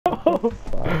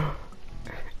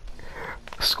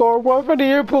Score one for the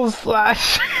impulse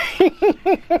slash.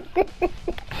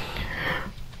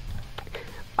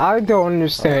 I don't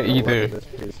understand either.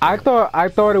 I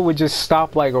thought it would just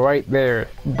stop like right there,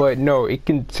 but no, it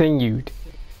continued.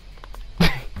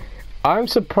 I'm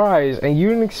surprised, and you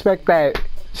didn't expect that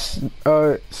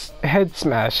head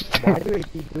smash. Why do I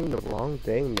keep doing the wrong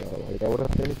thing though? Like I would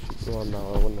have finished it. Well,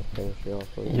 no, I wouldn't have finished it off.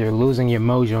 You're losing your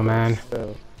mojo, man.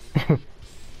 So.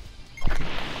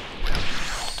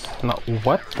 No,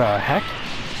 what the heck?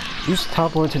 You just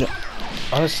teleport to the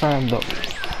other side of the...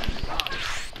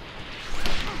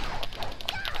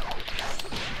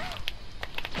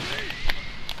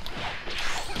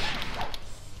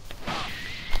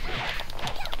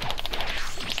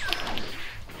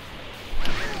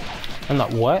 I'm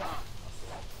not what?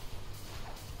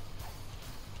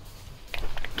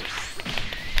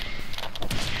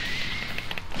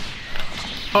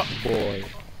 Oh boy.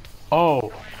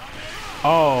 Oh.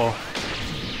 Oh.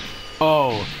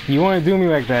 Oh. You want to do me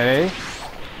like that, eh?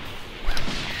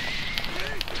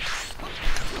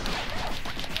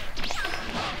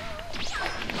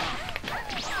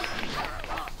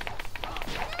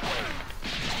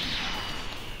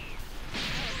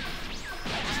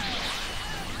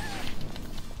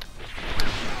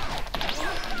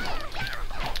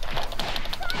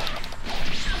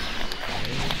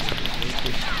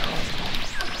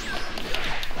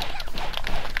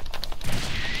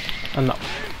 No.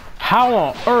 How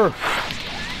on earth?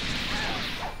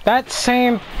 That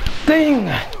same thing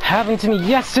happened to me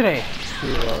yesterday.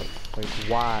 Like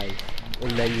why?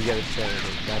 And then you get a saying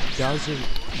that doesn't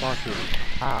fucking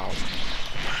how.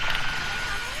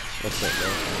 What's that,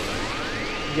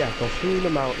 man? Yeah, go through the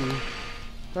mountain.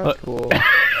 That's cool.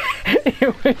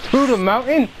 It went through the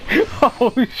mountain?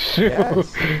 Oh shoot.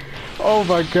 Yes. Oh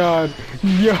my god.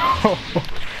 Yo.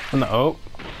 No.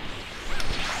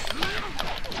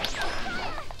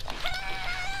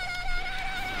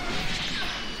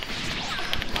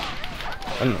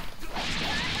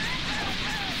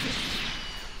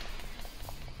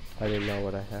 I didn't know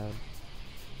what I had.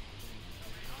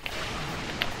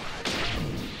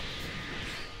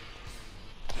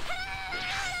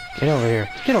 Get over here.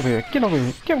 Get over here. Get over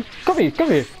here. Come here. Come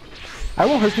here. I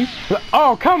won't hurt you.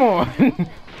 Oh, come on.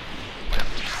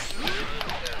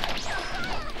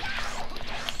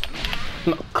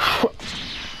 No.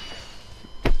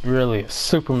 Really,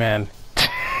 Superman.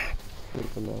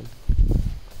 Superman.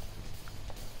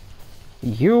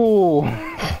 You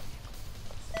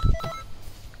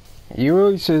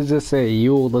really should just say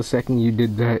you the second you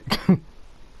did that.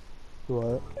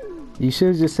 What? You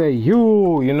should just say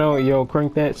you know, yo,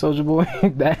 crank that, Soldier Boy.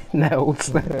 that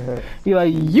was you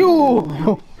like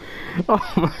you.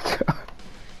 Oh my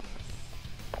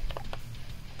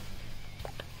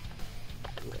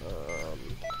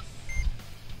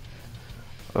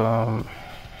god.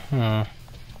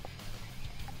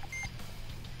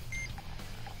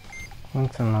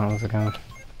 What's in those again?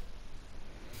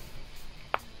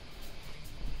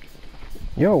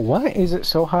 Yo, why is it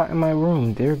so hot in my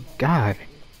room? Dear God.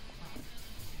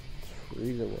 It's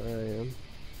freezing where I am.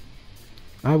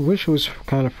 I wish it was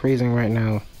kind of freezing right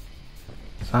now.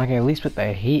 So I can at least put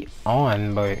the heat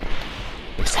on, but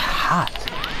it's hot.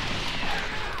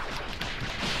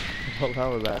 Well,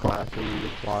 how was that last when you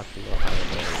just lost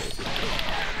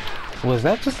no? Was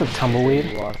that just a tumbleweed?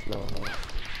 You lost no.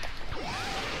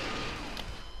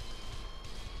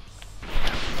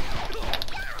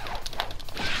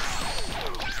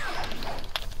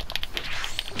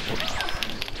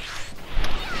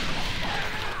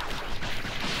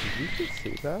 Did you just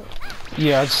see that?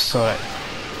 Yeah, I just saw it.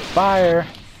 Fire!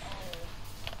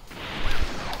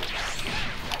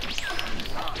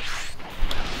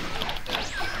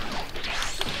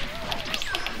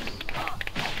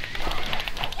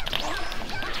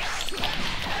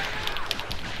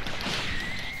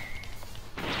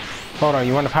 Hold on,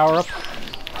 you want to power up?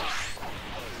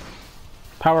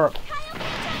 Power up.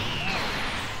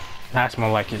 That's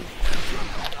more like it.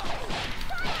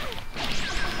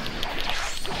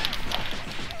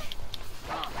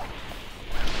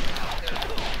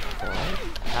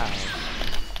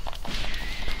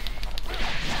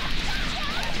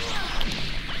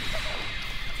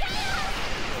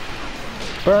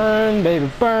 Burn,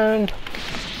 baby, burn.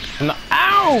 No,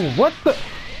 ow! What the?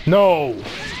 No!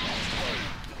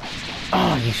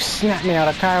 Oh, you snapped me out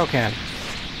of Kaioken.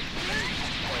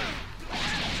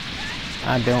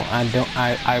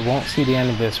 I won't see the end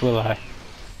of this, will I?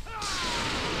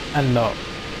 And no.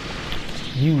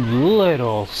 You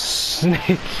little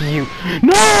snake, you.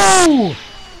 No!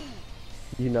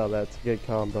 You know that's a good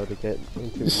combo to get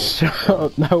into. Shut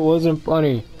up, that wasn't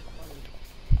funny.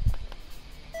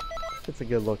 It's a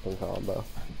good looking combo.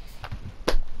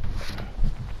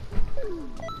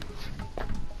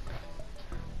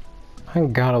 I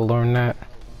gotta learn that.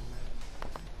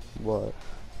 What?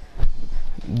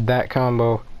 That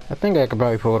combo. I think I could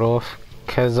probably pull it off.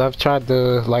 Cause I've tried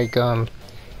to like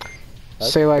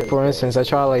say like for instance I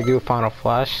try to like do a Final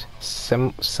Flash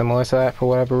similar to that for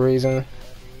whatever reason.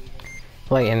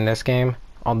 Like in this game.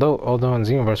 Although in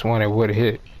Xenoverse 1 it would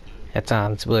hit at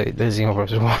times, but the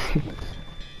Xenoverse 1.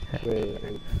 Wait,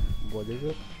 what is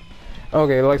it?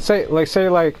 Okay, say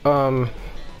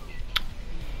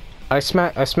I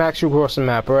smack you across the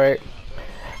map, right?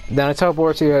 Then I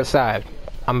teleport to the other side.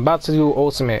 I'm about to do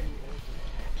ultimate.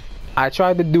 I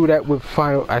tried to do that with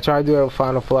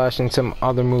Final Flash and some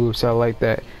other moves I like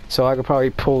that. So I could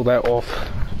probably pull that off.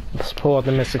 Let's pull out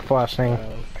the Mystic Flash thing.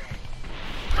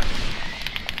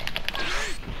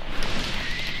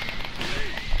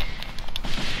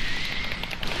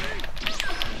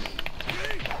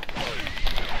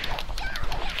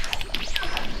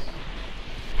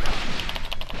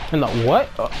 And the what?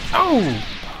 Oh!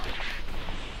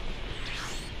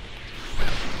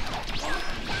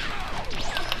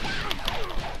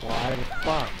 Why the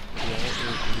fuck?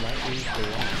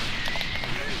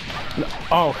 No,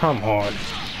 oh, come on.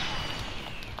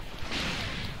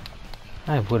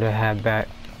 I would have had that.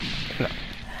 No.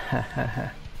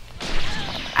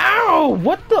 Ow!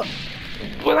 What the?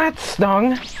 Well, that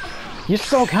stung. You're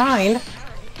so kind.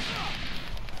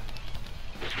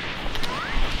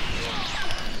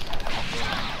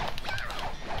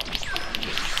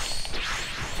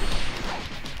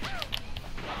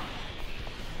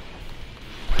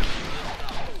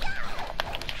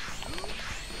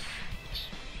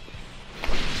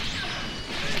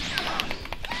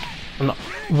 No.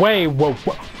 Wait,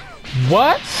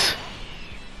 what?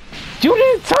 You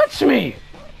didn't touch me!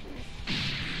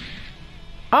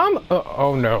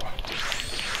 oh no.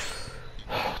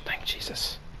 Oh, thank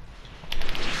Jesus.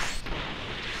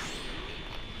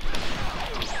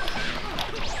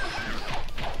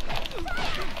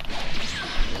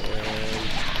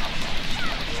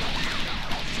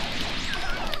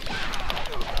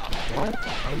 What?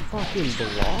 I'm fucking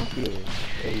blocking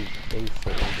in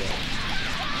front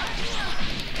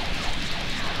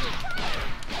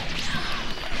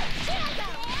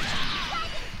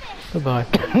Goodbye.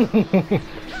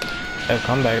 That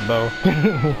comeback though.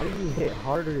 Why do you hit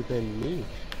harder than me?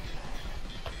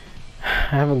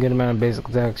 I have a good amount of basic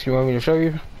attacks. You want me to show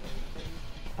you?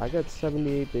 I got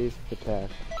 78 basic attack,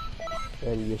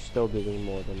 and you're still doing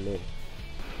more than me.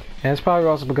 And it's probably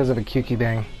also because of a QQ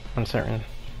thing. I'm certain.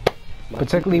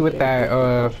 Particularly with that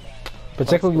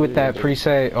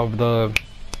preset of the,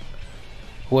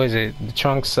 what is it? The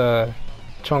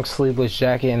Trunks sleeveless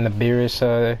jacket and the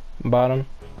Beerus bottom.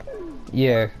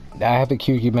 Yeah, I have a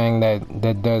QQ bang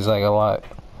that does like a lot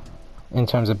in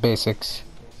terms of basics.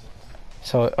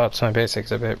 So it ups my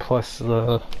basics a bit, plus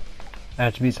the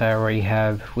attributes I already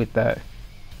have with that.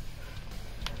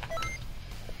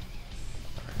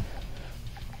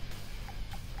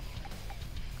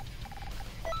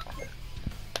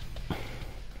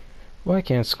 Why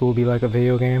can't school be like a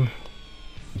video game?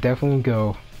 Definitely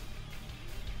go.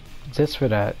 Just for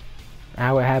that.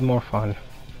 I would have more fun.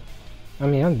 I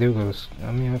mean,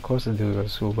 of course I do go to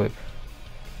school,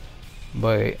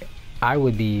 but I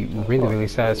would be really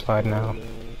satisfied now.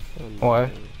 What?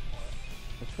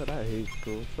 That's what I hate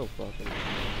school. It's so fucking.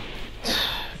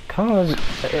 College,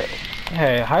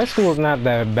 hey, high school is not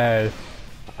that bad.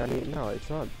 I mean, no, it's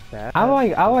not bad. I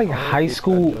like high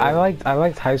school. I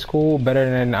liked high school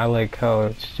better than I like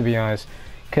college, to be honest.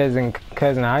 Cause in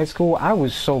high school, I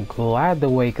was so glad to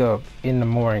wake up in the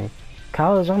morning.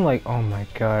 College, I'm like, oh my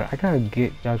god, I gotta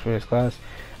get out for this class.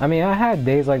 I mean, I had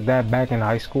days like that back in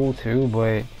high school too,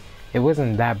 but it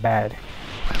wasn't that bad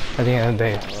at the end of the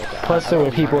day. Plus, there were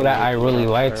people that I really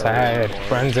liked. I had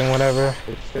friends and whatever.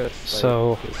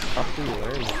 So.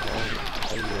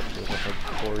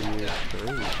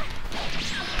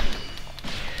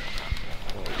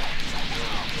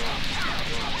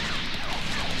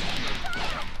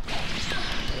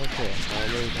 Okay, how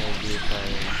many times do you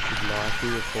find not do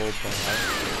a full block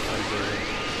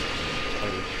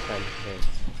under 10 hits?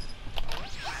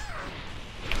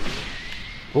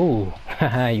 Ooh,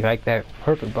 haha, you like that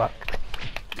perfect block.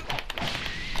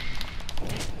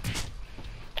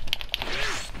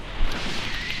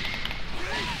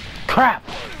 Crap!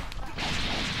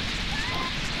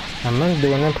 I'm gonna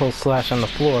do an impulse slash on the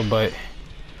floor, but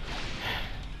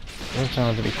I'm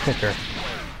trying to be quicker.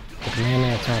 The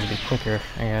command trying to be quicker,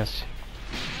 I guess.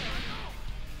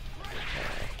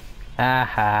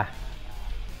 Aha.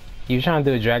 You trying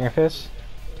to do a dragon fist?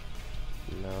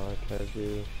 No, I try to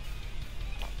do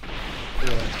Yeah,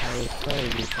 I was trying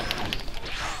to do something.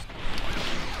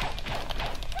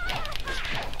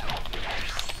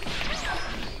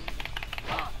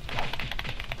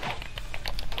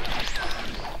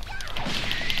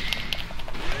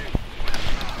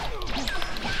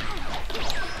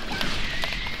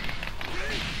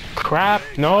 Crap!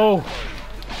 No!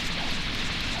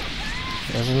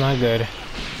 This is not good.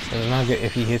 This is not good.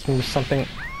 If he hits me with something...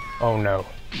 Oh no.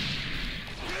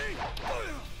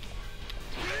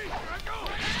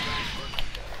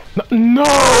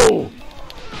 No!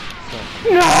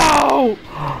 No!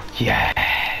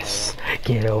 Yes!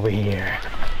 Get over here.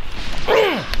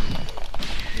 Yeah,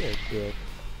 good.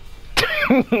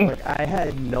 Like, I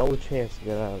had no chance to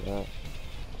get out of that.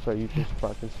 So you just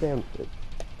fucking spammed it.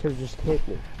 Could've just hit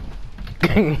me.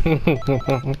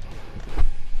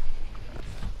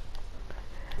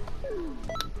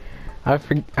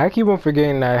 I keep on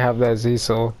forgetting that I have that Z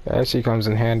soul. It actually comes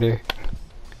in handy.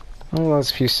 Only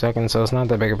lasts a few seconds, so it's not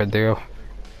that big of a deal.